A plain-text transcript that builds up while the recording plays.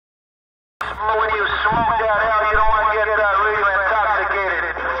When you smoke that out, you don't want to get really intoxicated.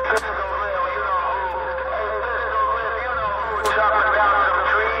 Chopping down some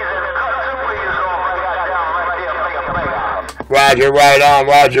trees and cut some trees off. I got down right there. Roger, right on,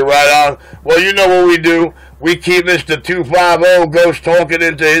 Roger, right on. Well, you know what we do. We keep Mr. 250 Ghost talking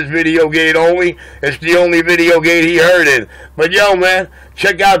into his video gate only. It's the only video gate he heard in. But yo, man,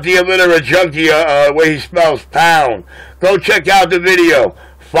 check out the illiterate junkie where he spells pound. Go check out the video.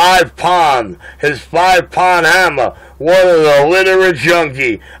 5 Pond, his 5-pound hammer. What an illiterate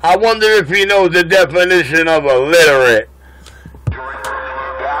junkie. I wonder if he knows the definition of illiterate.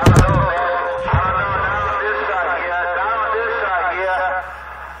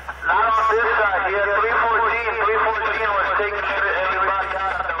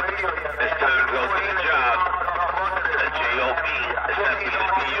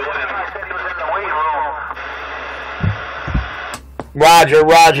 Roger,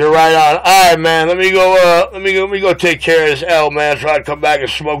 Roger, right on. All right, man. Let me go take care of this L, man. So I can come back and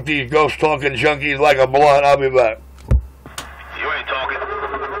smoke these ghost talking junkies like a blunt. I'll be back. You ain't talking.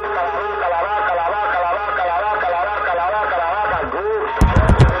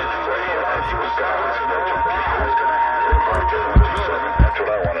 That's what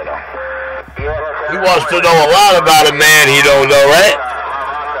I want to know. He wants to know a lot about a man he don't know, right?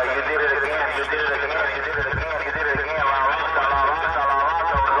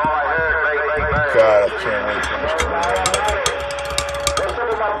 God, I can't wait for this to What's up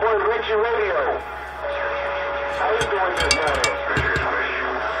with my boy Richie Radio? How you doing this morning?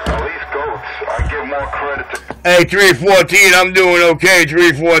 At least goats. I give more credit to... Hey, 314, I'm doing okay,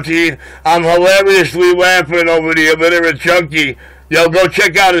 314. I'm hilariously laughing over the illiterate junkie. Yo, go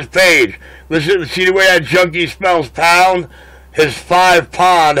check out his page. Listen, see the way that junkie spells pound? His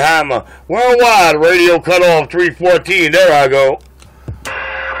 5-pound hammer. Worldwide, radio cut off 314. There I go.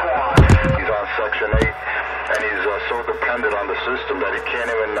 On the system that he can't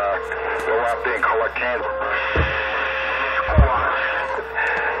even go out there and collect cans.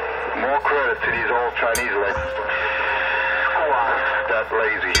 More credit to these old Chinese ladies. That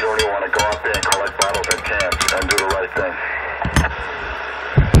lazy. He don't even want to go out there and collect bottles and cans and do the right thing.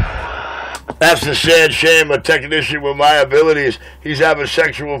 That's the sad shame. A technician with my abilities. He's having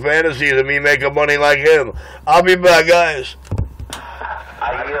sexual fantasies of me making money like him. I'll be back, guys.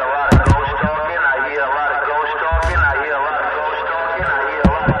 I hear a lot of ghost talking. I hear a lot of ghost talking. I hear a lot of ghost talking. I hear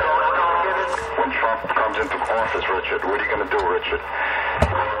a lot of ghost talking. When Trump comes into office, Richard, what are you going to do, Richard?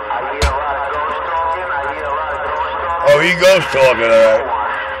 I hear a lot of ghost talking. I hear a lot of ghost talking. Oh, he ghost talking, all right.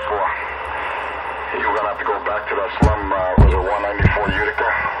 You're going to have to go back to that slum, was it 194 Utica?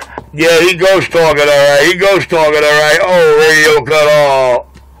 Yeah, he ghost talking, all right. He ghost talking, all right. Oh, radio cut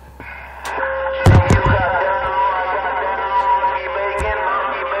off.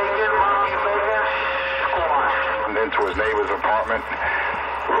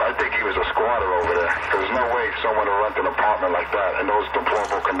 I think he was a squatter over there. There's no way someone would rent an apartment like that in those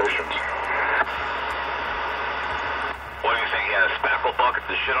deplorable conditions. What do you think? He had a spackle bucket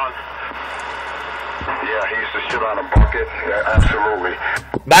to shit on? Yeah, he used to shit on a bucket. Yeah, absolutely.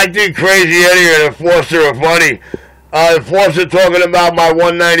 Back to Crazy Eddie and Enforcer are funny. Enforcer talking about my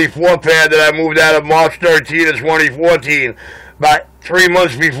 194 pad that I moved out of March 13 of 2014. About 3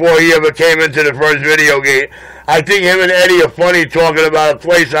 months before he ever came into the first video gate. I think him and Eddie are funny talking about a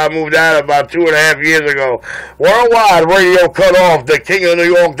place I moved out of about 2.5 years ago. Worldwide, radio cut off. The king of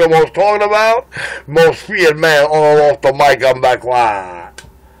New York, the most talked about, most feared man all off the mic. I'm back live.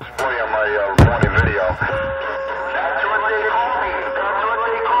 Play on my morning video. That's what they call me. That's what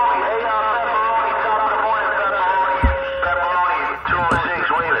they call me. Hey, pepperoni, top of the morning, pepperoni, 206,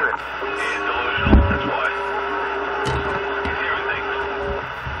 wave it. He's delusional, that's why. He's hearing things.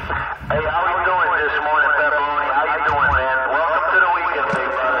 Hey, how you doing this morning, pepperoni? How you doing, man? Welcome to the weekend, big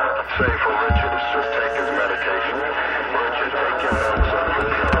brother. Say for Richard is just take his medication. Richard, take your medicine.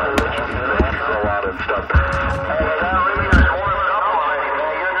 Richard, go out and stop. Hey, that radio's warmed up already,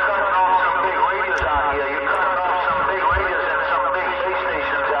 man. You're cutting off some big radios out here. You're cutting off some big radios and some big space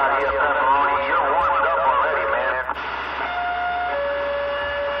stations out here, pepperoni. You're warmed up already, man.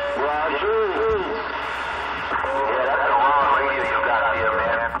 Roger. Yeah, that's the wrong radio you got here,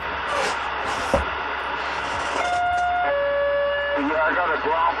 man. Yeah, I got a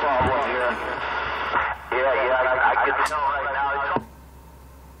ground problem here. Yeah, I can tell right now.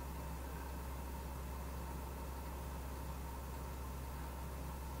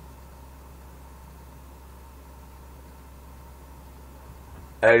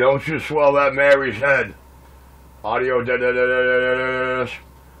 Hey, don't you swell that Mary's head. Audio da-da-da-da-da-da.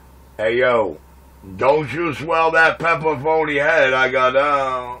 Hey, yo. Don't you swell that pepper phony head I got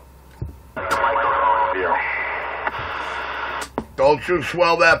down. Don't you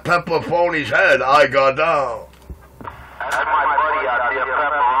swell that pepper phony's head. I got down. That's my buddy out there,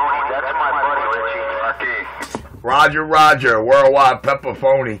 Pepperoni. That's my buddy, Richie. Roger, Roger. Worldwide pepper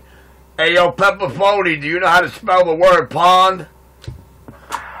phony. Hey, yo, pepper phony, do you know how to spell the word pond?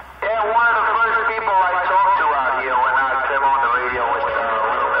 Yeah, one of the first people I talked to out here when I came on the radio with a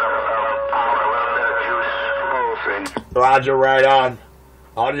little bit of power, a little bit of juice. Roger, right on.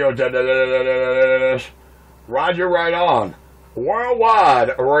 Audio. Roger, right on.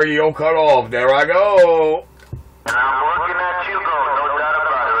 Worldwide radio cut off. There I go. And I'm looking at you go, no doubt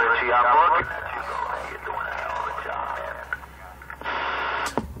about it, Richie. I'm looking at you go. You're doing a hell of a job,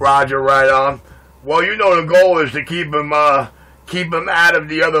 man. Roger, right on. Well, you know the goal is to keep him out of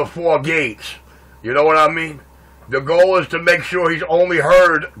the other 4 gates. You know what I mean? The goal is to make sure he's only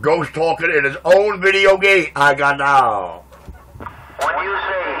heard Ghost talking in his own video gate. I got now. When you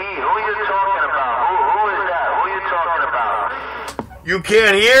say he, who are you talking about? Who is that? Who are you talking about? You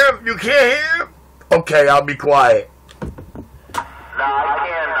can't hear him? You can't hear him? Okay, I'll be quiet. No, I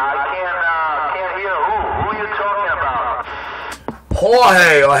can't hear who. Who are you talking about?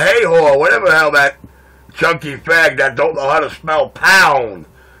 Jorge or Hey Ho, whatever the hell that chunky fag that don't know how to spell pound.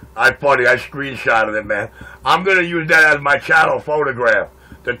 I screenshotted it, man. I'm going to use that as my channel photograph.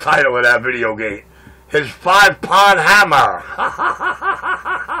 The title of that video game. His 5-pound hammer.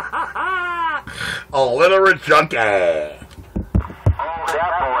 Illiterate junkie. Oh,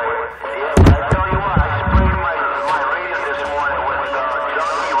 that boy. Yeah, I tell you what, I sprayed my radio this morning with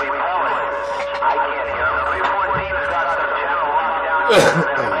junkie repellent. I can't hear him. 314's got the channel locked down.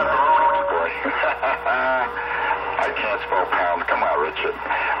 I can't spell pound. Come on, Richard.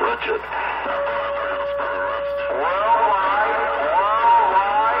 Worldwide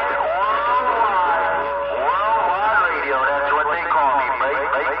radio, that's what they call me, babe.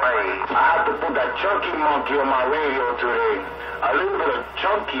 I had to put that chunky monkey on my radio today. A little bit of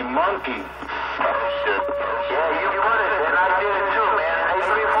chunky monkey. Oh, shit. Yeah, you put it, and I did it too, man. Hey,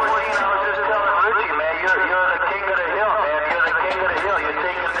 314, I was just telling Richie, man, you're the king of the hill, man. You're the king of the hill. You're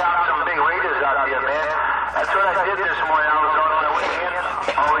taking down some big raiders out there, man. That's what I did this morning. I was on the weekend.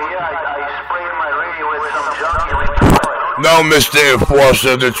 Oh, yeah, I sprayed my radio with some junkie repellent. No, Mr.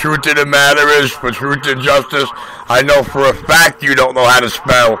 Enforcer, the truth of the matter is, for truth and justice, I know for a fact you don't know how to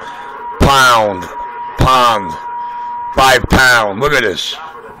spell pond. 5 pound. Look at this.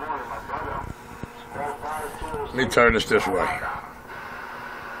 Let me turn this way.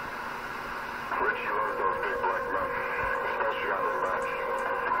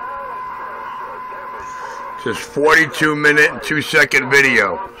 Just 42-minute and 2-second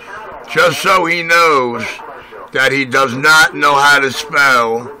video. Just so he knows that he does not know how to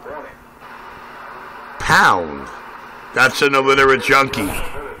spell pound. That's an illiterate junkie.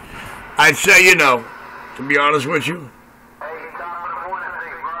 I'd say, you know, to be honest with you. Hey, top of the morning,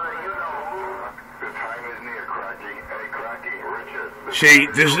 big brother, you know. The time is near, Cracky. Hey, Cracky, Richard. See,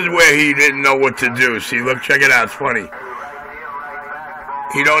 this is where he didn't know what to do. See, look, check it out. It's funny.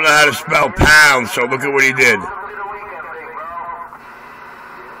 He don't know how to spell pound, so look at what he did.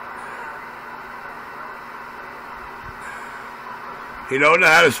 He don't know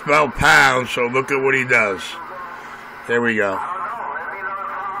how to spell pound, so look at what he does. There we go.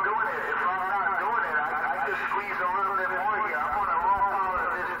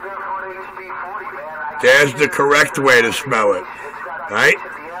 There's the correct way to spell it. Right?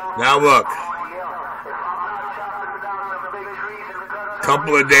 Now look. A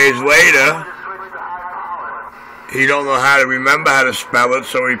couple of days later, he don't know how to remember how to spell it,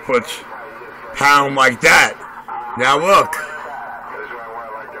 so he puts pound like that. Now look.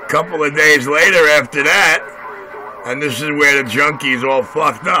 A couple of days later after that, and this is where the junkie's all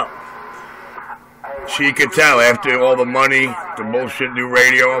fucked up. She could tell after all the money, the bullshit new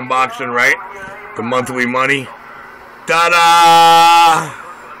radio unboxing, right? The monthly money. Ta-da!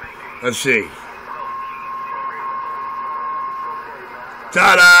 Let's see.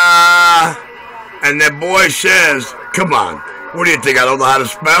 Ta-da! And that boy says, come on, what do you think, I don't know how to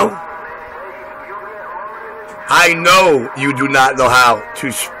spell? I know you do not know how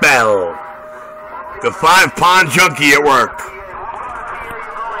to spell. The 5-pound junkie at work.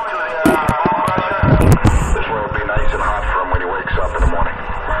 This will be nice and hot for him when he wakes up in the morning.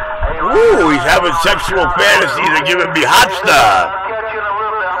 Ooh, he's having sexual fantasies and giving me hot stuff. I'll catch you in a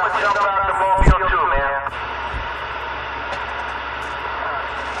little bit. I'm going to jump out the mobile too, man.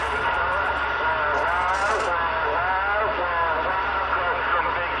 Some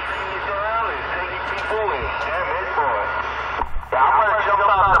big trees down and taking people in. Damn it, boy. Yeah, I'm going to jump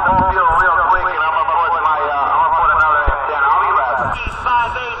out the mobile real quick and I'm going to put another antenna. I'll be back.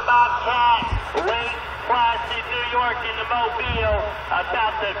 585 Cat, Lake Placid, New York in the Mobile,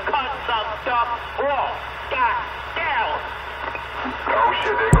 about to cut some stuff off. God damn. Oh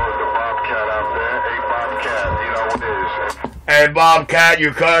shit, there goes the Bobcat out there. Hey Bobcat, you know what it is. Hey, Bobcat,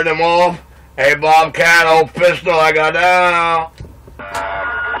 you cutting him off? Hey, Bobcat, old pistol, I got down. On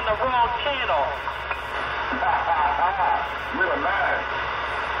the wrong channel. You're a man.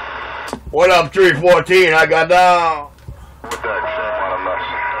 What up, 314? I got down. What the heck, shame on us.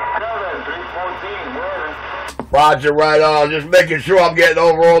 314, word. Roger, right on. Just making sure I'm getting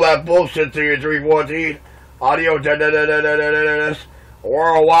over all that bullshit to you, 314. Audio,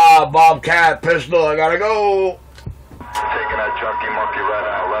 worldwide, Bobcat, pistol, I gotta go. Taking that junkie monkey right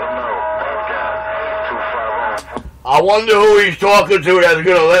out. Let him know. Bobcat, 250. I wonder who he's talking to that's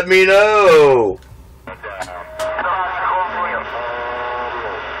gonna let me know.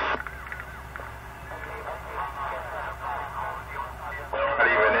 Not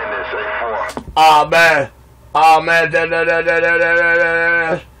even in this, A4. Ah, man.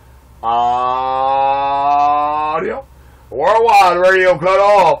 Audio. Worldwide radio cut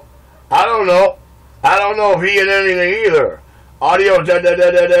off. I don't know if he in anything either. Audio.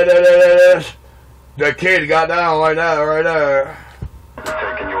 The kid got down like that right there.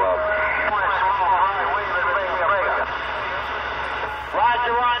 Taking you out.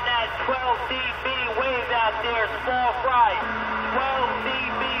 Roger on that 12 dB wave out there, small fry. 12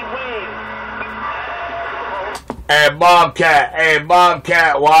 dB wave. Hey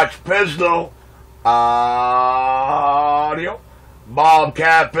Bobcat, watch pistol. Audio.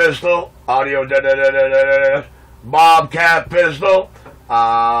 Bobcat pistol. Audio. Bobcat pistol.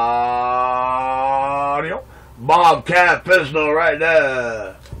 Audio. Bobcat pistol right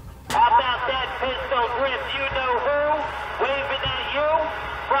there. How about that pistol grip? You know who? Waving at you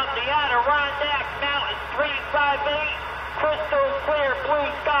from the Adirondack Mountains, 358. Crystal clear blue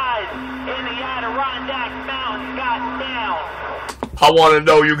skies in the Adirondack Mountains. Got down. I want to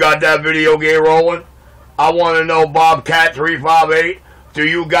know, you got that video game rolling? I want to know, Bobcat 358, do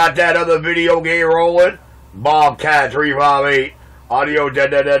you got that other video game rolling? Bobcat 358, audio.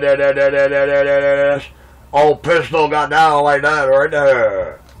 Oh, pistol got down like that right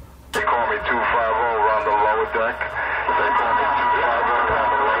there. They call me 250 around the lower deck. They call me 250 around the lower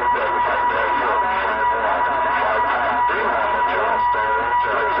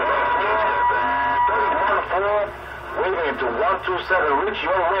deck. Waving to 127 Rich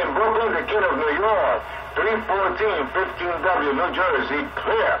your way in Brooklyn, the kid of New York. 314, 15W, New Jersey,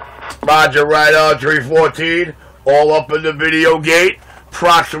 clear. Roger, right on, 314, all up in the video gate,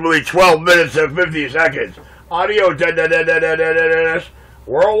 approximately 12 minutes and 50 seconds. Audio,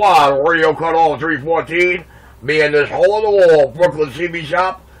 worldwide, radio cut off, 314, me and this hole in the wall, Brooklyn CB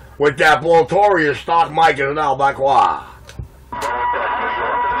shop, with that Blotorius stock mic is now back wide.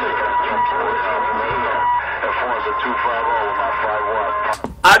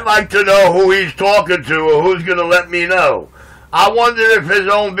 I'd like to know who he's talking to or who's going to let me know. I wonder if his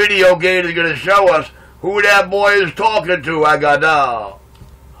own video game is going to show us who that boy is talking to. I got now.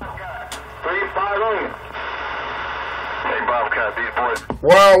 358. Hey, Bobcat, these boys.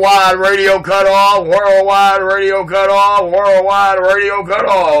 Worldwide radio cut off. Worldwide radio cut off. Worldwide radio cut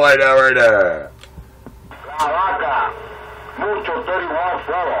off. Right there, right there. Caraca. Mucho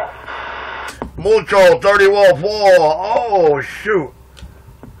 31-4. Mucho 31-4. Oh, shoot.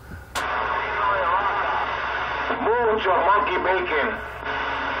 Mucho monkey bacon.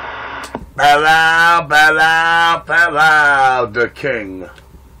 Palau, palau, palau, the king. Run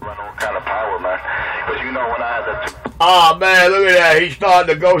all kind of power, man. Because you know when I had that. Oh, man, look at that. He's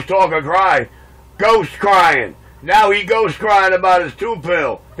starting to ghost talk and cry. Ghost crying. Now he ghost crying about his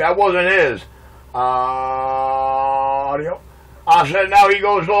 2-pill. That wasn't his. Audio. I said now he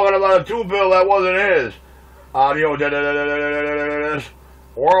goes talking about a 2-pill that wasn't his. Audio.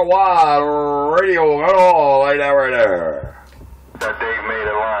 Worldwide radio. Oh, like that right there. That Dave made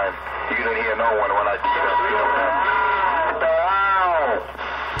a line. You didn't hear no one when I did that.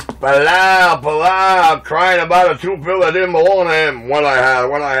 Palau, palau, crying about a 2-pill that didn't belong to him. When I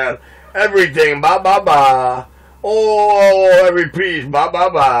had everything, ba ba ba. Oh, every piece, ba ba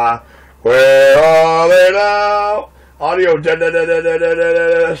ba. Where are they now? Audio,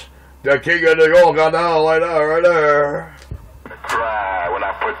 the king of New York got down like that right there. Cry when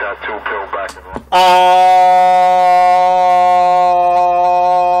I put that 2-pill back in.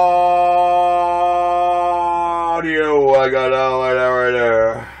 Audio, I got down like that right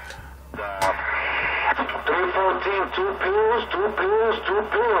there. 314, 2 pills, 2 pills, 2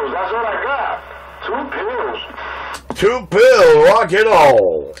 pills. That's all I got. 2 pills. 2-pill, rock it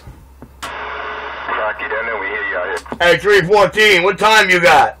all. Rocky, then we hear you out here. Hey, 314, what time you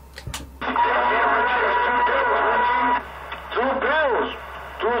got?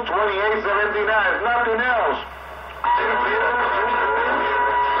 7879, nothing else.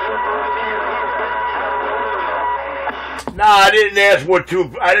 Nah, I didn't ask what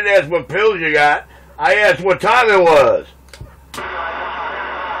pills you got. I asked what time it was.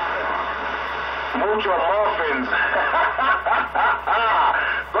 Mucho muffins.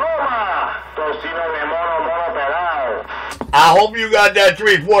 Toma, tocino de mono pelado. I hope you got that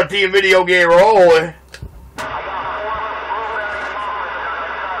 314 video game rolling.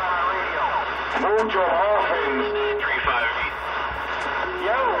 Mucho muffins. 358.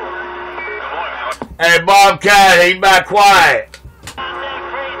 Yo. Good morning. Hey, Bobcat, he back quiet. That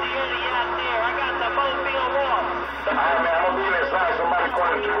crazy Eddie out there. I got the mobile off. Alright, man, I'm gonna be inside. Somebody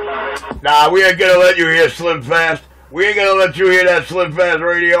calling 258. Nah, we ain't gonna let you hear Slim Fast. We ain't gonna let you hear that Slim Fast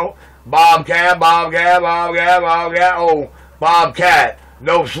radio. Bobcat. Oh, Bobcat.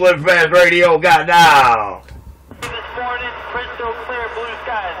 No Slim Fast radio got down. This morning, crystal clear blue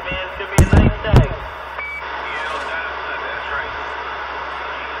skies, man. It's gonna be a nice day. That's right.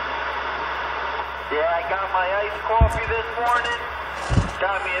 Yeah, I got my iced coffee this morning.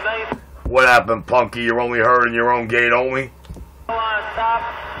 Got me a nice What happened, Punky? You're only hurting your own gate only? on top.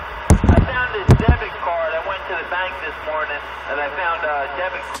 I found a debit card. I went to the bank this morning, and I found a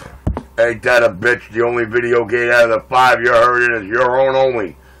debit card. Ain't that a bitch? The only video game out of the 5 you're hurting is your own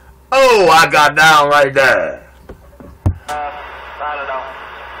only. Oh, I got down right there. I don't know.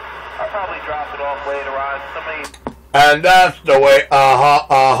 I'll probably drop it off later on. Somebody... And that's the way,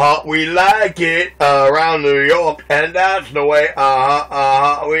 we like it around New York. And that's the way,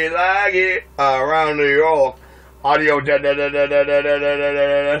 we like it around New York. Audio,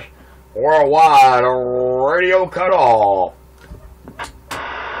 worldwide radio cut off.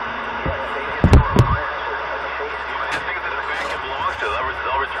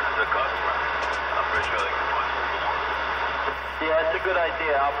 Yeah, it's a good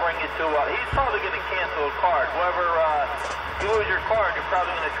idea. I'll bring it to... he's probably going to cancel a card. Whoever... you lose your card, you're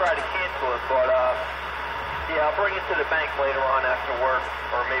probably going to try to cancel it. But, yeah, I'll bring it to the bank later on after work.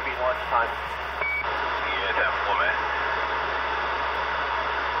 Or maybe lunchtime. Yeah, definitely, man.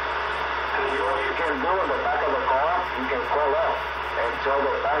 You can do in the back of the car, you can call up and tell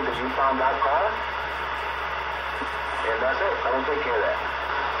the bank that you found that car. And that's it. I will take care of that.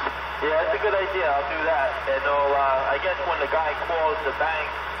 Yeah, that's a good idea. I'll do that. And they'll, I guess when the guy calls the bank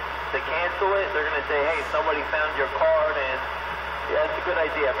to cancel it, they're going to say, hey, somebody found your card, and yeah, that's a good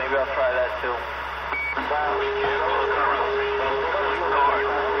idea. Maybe I'll try that too.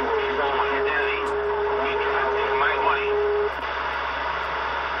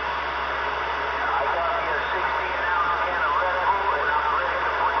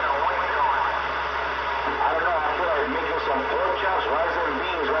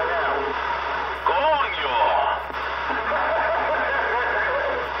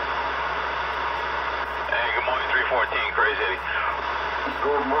 Crazy Eddie.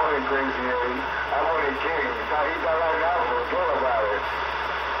 Good morning, Crazy Eddie. I'm only kidding. He's all right now, so forget about it.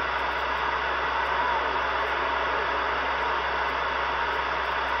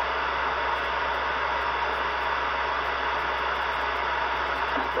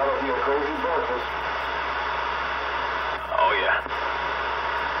 That'll be a crazy breakfast. Oh, yeah.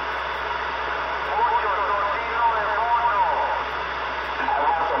 I'll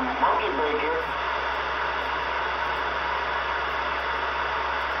have some monkey bacon.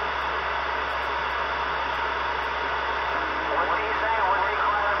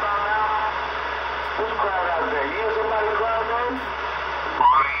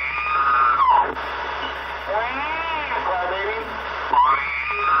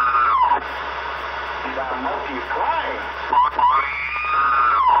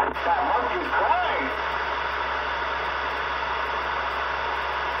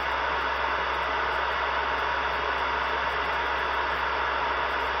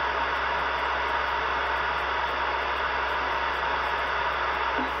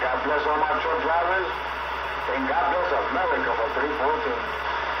 God bless all my truck drivers, and God bless America for 314.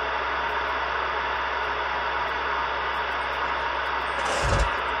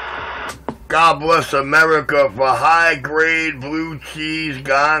 God bless America for high-grade blue cheese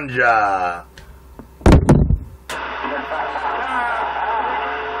ganja.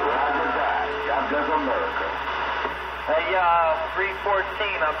 God bless America. Hey,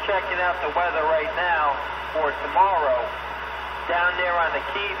 314, I'm checking out the weather right now for tomorrow. Down there on the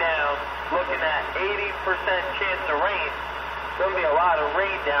key down, looking at 80% chance of rain. There'll be a lot of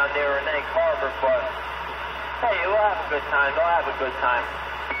rain down there in Egg Harbor, but hey, we'll have a good time. They'll have a good time.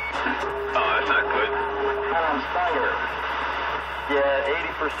 Oh, that's not good. I'm tired. Yeah,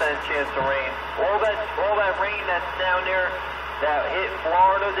 80% chance of rain. All that rain that's down there, that hit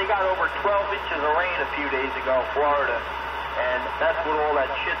Florida. They got over 12 inches of rain a few days ago, Florida. And that's what all that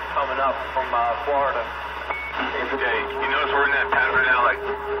shit's coming up from Florida. Okay, you notice we're in that pattern now, like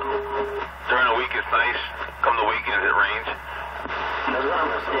during the week it's nice, come the weekend it rains.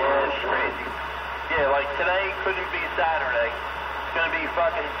 Yeah, it's crazy. Yeah, like today couldn't be Saturday. It's gonna be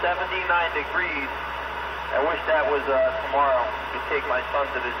fucking 79 degrees. I wish that was tomorrow. Could take my son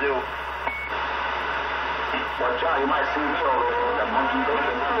to the zoo. Well, John, you might see me over there with that monkey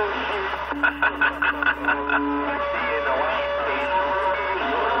bacon. See you in the lane, Steve.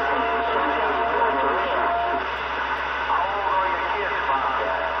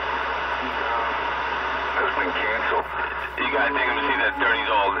 It's been canceled. You gotta take him to see that dirty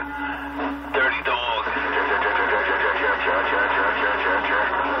dog. Dirty dog.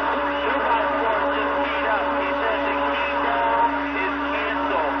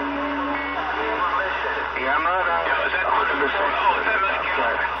 Yeah, I'm not. Is that 100%? Oh, is that Mike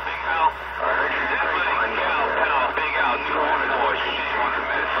Cal? Big Al? Is that Mike Cal? Big Al, New Orleans boy.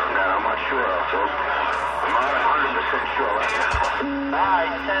 I'm not sure, so I'm not 100% sure.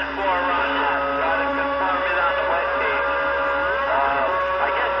 Alright, 10-4